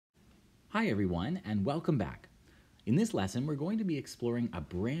Hi everyone, and welcome back. In this lesson, we're going to be exploring a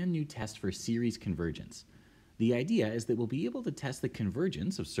brand new test for series convergence. The idea is that we'll be able to test the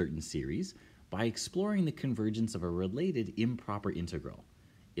convergence of certain series by exploring the convergence of a related improper integral.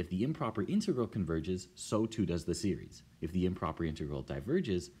 If the improper integral converges, so too does the series. If the improper integral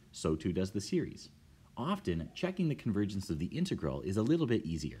diverges, so too does the series. Often, checking the convergence of the integral is a little bit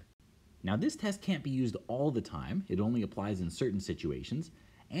easier. Now, this test can't be used all the time. It only applies in certain situations,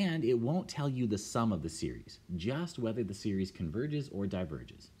 and it won't tell you the sum of the series, just whether the series converges or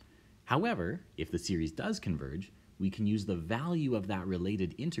diverges. However, if the series does converge, we can use the value of that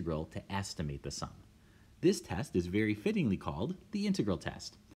related integral to estimate the sum. This test is very fittingly called the integral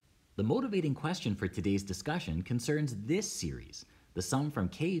test. The motivating question for today's discussion concerns this series, the sum from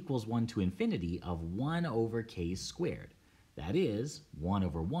k equals 1 to infinity of 1 over k squared. That is, 1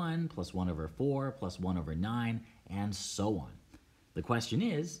 over 1 plus 1 over 4 plus 1 over 9, and so on. The question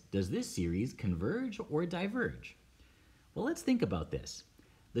is, does this series converge or diverge? Well, let's think about this.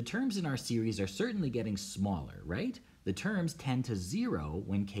 The terms in our series are certainly getting smaller, right? The terms tend to 0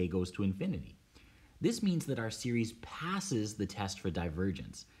 when k goes to infinity. This means that our series passes the test for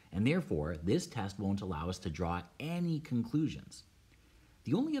divergence, and therefore this test won't allow us to draw any conclusions.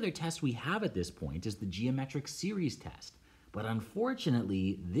 The only other test we have at this point is the geometric series test, but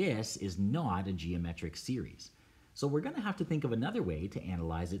unfortunately this is not a geometric series. So we're going to have to think of another way to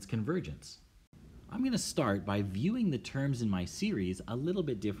analyze its convergence. I'm going to start by viewing the terms in my series a little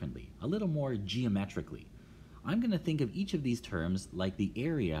bit differently, a little more geometrically. I'm going to think of each of these terms like the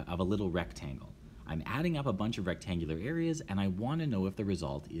area of a little rectangle. I'm adding up a bunch of rectangular areas and I want to know if the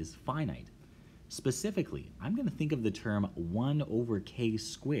result is finite. Specifically, I'm going to think of the term 1 over k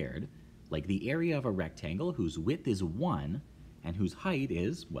squared like the area of a rectangle whose width is 1 and whose height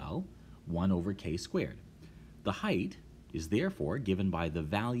is, well, 1 over k squared. The height is therefore given by the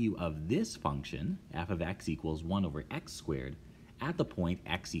value of this function, f of x equals 1 over x squared, at the point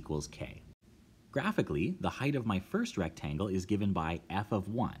x equals k. Graphically, the height of my first rectangle is given by f of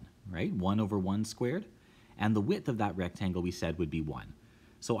 1, right? 1 over 1 squared. And the width of that rectangle we said would be 1.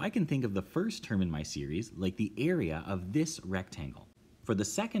 So I can think of the first term in my series like the area of this rectangle. For the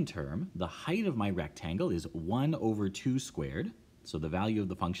second term, the height of my rectangle is 1 over 2 squared, so the value of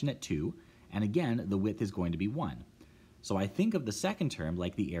the function at 2, and again, the width is going to be 1. So I think of the second term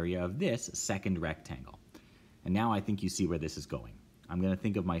like the area of this second rectangle. And now I think you see where this is going. I'm going to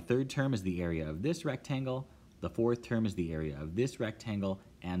think of my third term as the area of this rectangle, the fourth term as the area of this rectangle,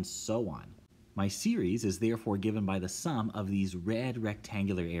 and so on. My series is therefore given by the sum of these red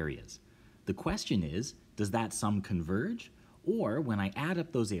rectangular areas. The question is, does that sum converge? Or when I add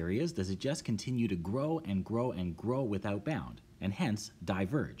up those areas, does it just continue to grow and grow and grow without bound, and hence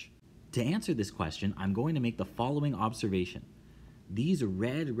diverge? To answer this question, I'm going to make the following observation. These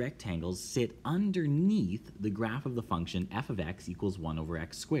red rectangles sit underneath the graph of the function f of x equals 1 over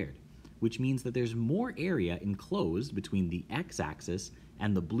x squared, which means that there's more area enclosed between the x-axis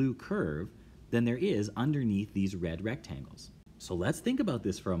and the blue curve than there is underneath these red rectangles. So let's think about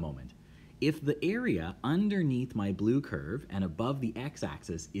this for a moment. If the area underneath my blue curve and above the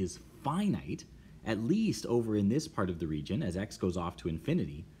x-axis is finite, at least over in this part of the region as x goes off to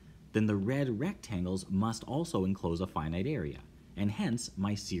infinity, then the red rectangles must also enclose a finite area, and hence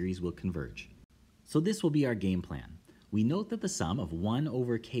my series will converge. So this will be our game plan. We note that the sum of 1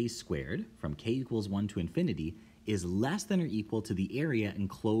 over k squared from k equals 1 to infinity is less than or equal to the area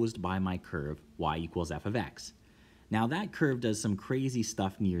enclosed by my curve y equals f of x. Now that curve does some crazy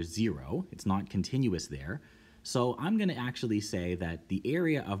stuff near 0. It's not continuous there. So I'm going to actually say that the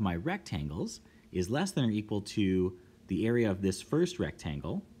area of my rectangles is less than or equal to the area of this first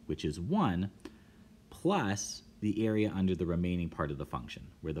rectangle, which is 1, plus the area under the remaining part of the function,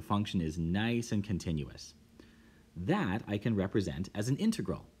 where the function is nice and continuous. That I can represent as an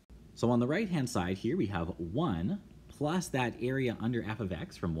integral. So on the right-hand side here, we have 1 plus that area under f of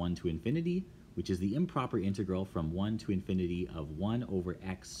x from 1 to infinity, which is the improper integral from 1 to infinity of 1 over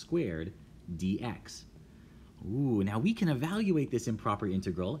x squared dx. Ooh, now we can evaluate this improper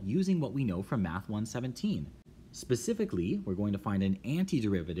integral using what we know from Math 117. Specifically, we're going to find an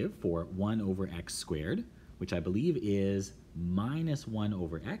antiderivative for 1 over x squared, which I believe is minus 1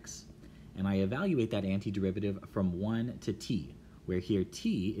 over x, and I evaluate that antiderivative from 1 to t, where here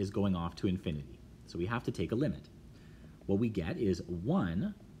t is going off to infinity. So we have to take a limit. What we get is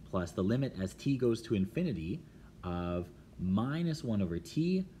 1 plus the limit as t goes to infinity of minus 1 over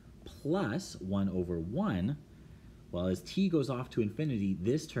t plus 1 over 1. Well, as t goes off to infinity,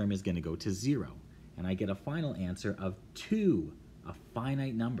 this term is going to go to 0. And I get a final answer of 2, a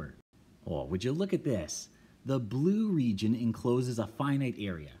finite number. Oh, would you look at this? The blue region encloses a finite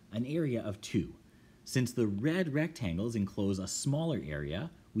area, an area of 2. Since the red rectangles enclose a smaller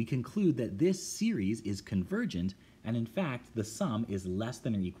area, we conclude that this series is convergent, and in fact, the sum is less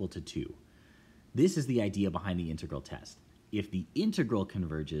than or equal to 2. This is the idea behind the integral test. If the integral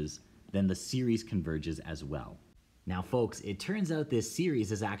converges, then the series converges as well. Now folks, it turns out this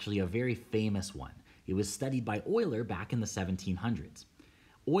series is actually a very famous one. It was studied by Euler back in the 1700s.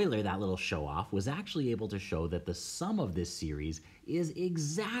 Euler, that little show-off, was actually able to show that the sum of this series is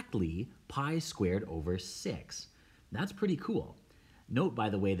exactly pi squared over 6. That's pretty cool. Note, by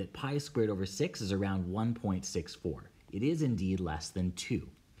the way, that pi squared over 6 is around 1.64. It is indeed less than 2.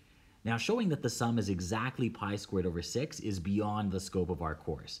 Now, showing that the sum is exactly pi squared over 6 is beyond the scope of our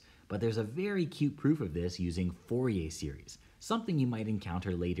course, but there's a very cute proof of this using Fourier series, something you might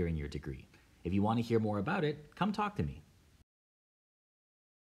encounter later in your degree. If you want to hear more about it, come talk to me.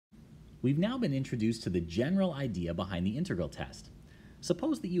 We've now been introduced to the general idea behind the integral test.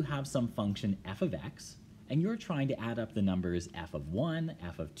 Suppose that you have some function f of x, and you're trying to add up the numbers f of 1,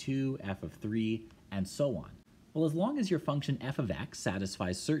 f of 2, f of 3, and so on. Well, as long as your function f of x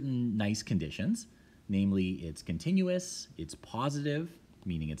satisfies certain nice conditions, namely it's continuous, it's positive,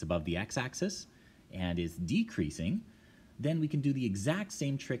 meaning it's above the x-axis, and is decreasing, then we can do the exact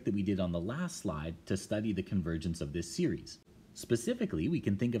same trick that we did on the last slide to study the convergence of this series. Specifically, we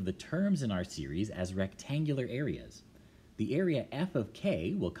can think of the terms in our series as rectangular areas. The area f of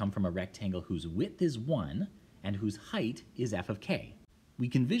k will come from a rectangle whose width is 1 and whose height is f of k. We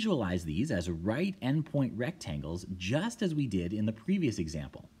can visualize these as right endpoint rectangles just as we did in the previous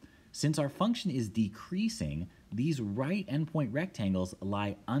example. Since our function is decreasing, these right endpoint rectangles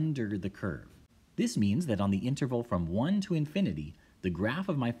lie under the curve. This means that on the interval from 1 to infinity, the graph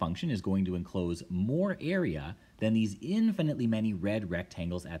of my function is going to enclose more area than these infinitely many red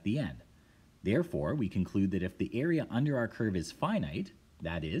rectangles at the end. Therefore, we conclude that if the area under our curve is finite,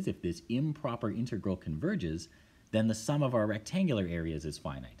 that is, if this improper integral converges, then the sum of our rectangular areas is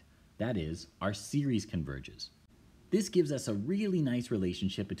finite. That is, our series converges. This gives us a really nice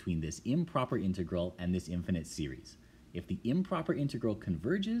relationship between this improper integral and this infinite series. If the improper integral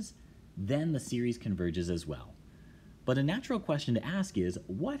converges, then the series converges as well. But a natural question to ask is,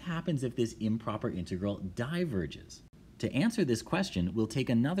 what happens if this improper integral diverges? To answer this question, we'll take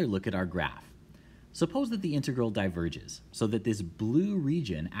another look at our graph. Suppose that the integral diverges, so that this blue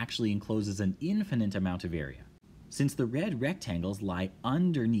region actually encloses an infinite amount of area. Since the red rectangles lie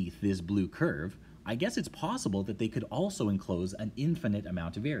underneath this blue curve, I guess it's possible that they could also enclose an infinite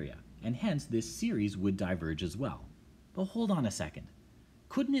amount of area, and hence this series would diverge as well. But hold on a second.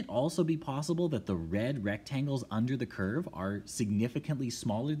 Couldn't it also be possible that the red rectangles under the curve are significantly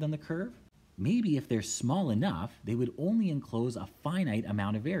smaller than the curve? Maybe if they're small enough, they would only enclose a finite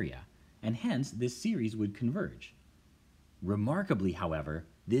amount of area, and hence this series would converge. Remarkably, however,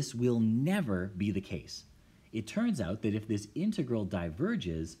 this will never be the case. It turns out that if this integral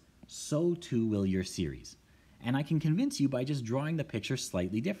diverges, so too will your series. And I can convince you by just drawing the picture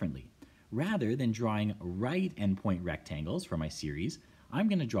slightly differently. Rather than drawing right endpoint rectangles for my series, I'm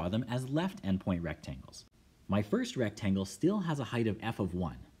going to draw them as left endpoint rectangles. My first rectangle still has a height of f of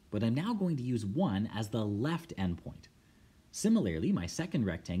 1, but I'm now going to use 1 as the left endpoint. Similarly, my second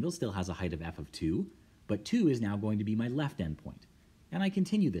rectangle still has a height of f of 2, but 2 is now going to be my left endpoint. And I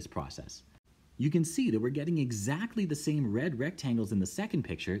continue this process. You can see that we're getting exactly the same red rectangles in the second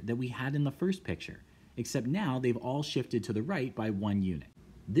picture that we had in the first picture, except now they've all shifted to the right by 1 unit.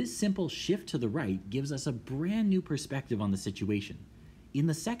 This simple shift to the right gives us a brand new perspective on the situation. In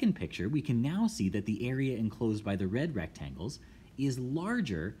the second picture, we can now see that the area enclosed by the red rectangles is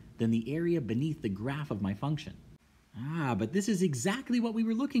larger than the area beneath the graph of my function. But this is exactly what we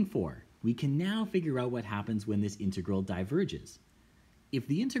were looking for. We can now figure out what happens when this integral diverges. If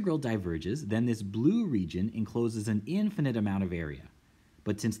the integral diverges, then this blue region encloses an infinite amount of area.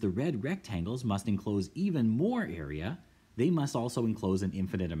 But since the red rectangles must enclose even more area, they must also enclose an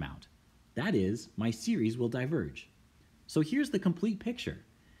infinite amount. That is, my series will diverge. So here's the complete picture.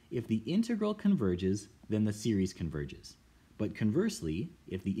 If the integral converges, then the series converges. But conversely,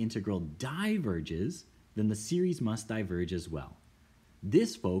 if the integral diverges, then the series must diverge as well.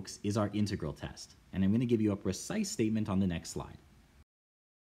 This, folks, is our integral test, and I'm going to give you a precise statement on the next slide.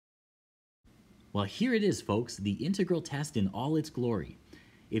 Well, here it is, folks, the integral test in all its glory.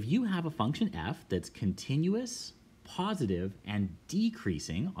 If you have a function f that's continuous, positive, and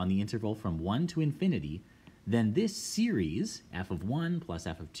decreasing on the interval from 1 to infinity, then this series, f of 1 plus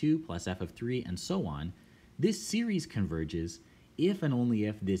f of 2 plus f of 3, and so on, this series converges if and only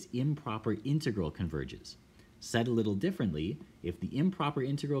if this improper integral converges. Said a little differently, if the improper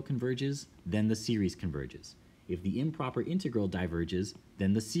integral converges, then the series converges. If the improper integral diverges,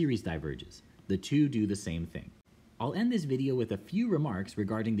 then the series diverges. The two do the same thing. I'll end this video with a few remarks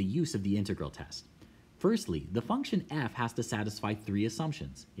regarding the use of the integral test. Firstly, the function f has to satisfy three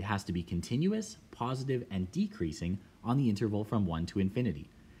assumptions. It has to be continuous, positive, and decreasing on the interval from 1 to infinity.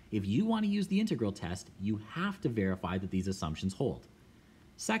 If you want to use the integral test, you have to verify that these assumptions hold.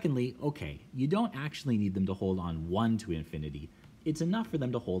 Secondly, okay, you don't actually need them to hold on 1 to infinity. It's enough for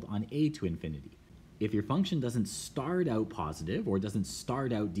them to hold on a to infinity. If your function doesn't start out positive or doesn't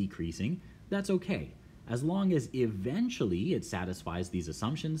start out decreasing, that's okay. As long as eventually it satisfies these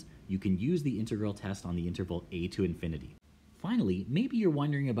assumptions, you can use the integral test on the interval a to infinity. Finally, maybe you're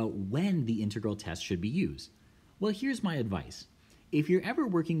wondering about when the integral test should be used. Well, here's my advice. If you're ever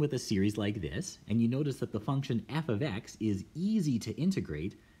working with a series like this, and you notice that the function f of x is easy to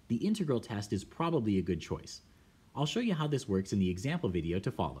integrate, the integral test is probably a good choice. I'll show you how this works in the example video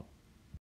to follow.